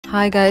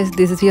Hi guys,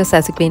 this is your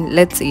Sassy Queen.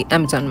 Let's see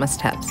Amazon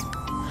must-haves.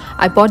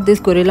 I bought this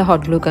Gorilla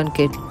Hot Glue Gun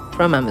kit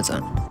from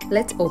Amazon.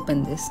 Let's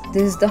open this.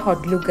 This is the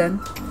hot glue gun.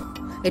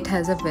 It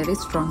has a very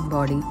strong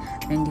body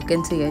and you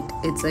can see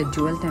it's a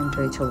dual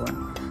temperature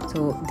one.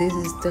 So this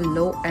is the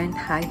low and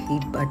high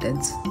heat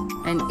buttons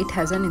and it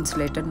has an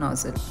insulated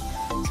nozzle.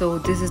 So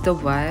this is the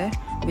wire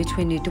which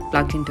we need to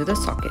plug into the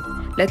socket.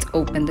 Let's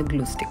open the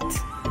glue sticks.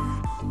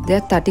 They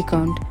are 30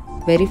 count,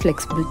 very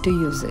flexible to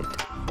use it.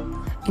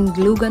 In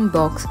glue gun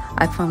box,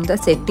 I found the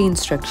safety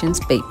instructions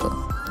paper.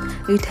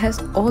 It has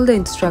all the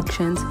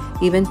instructions,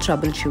 even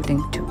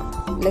troubleshooting too.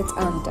 Let's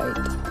untie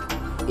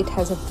it. It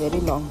has a very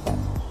long back.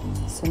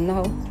 So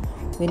now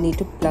we need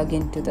to plug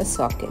into the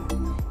socket.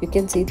 You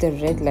can see the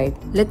red light.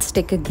 Let's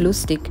take a glue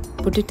stick,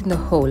 put it in the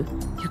hole.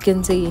 You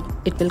can see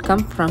it will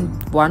come from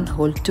one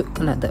hole to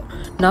another.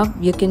 Now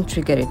you can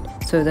trigger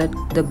it so that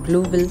the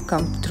glue will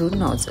come through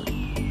nozzle.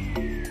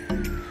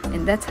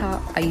 And that's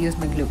how I use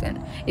my glue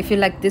gun. If you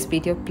like this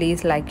video,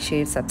 please like,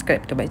 share,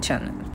 subscribe to my channel.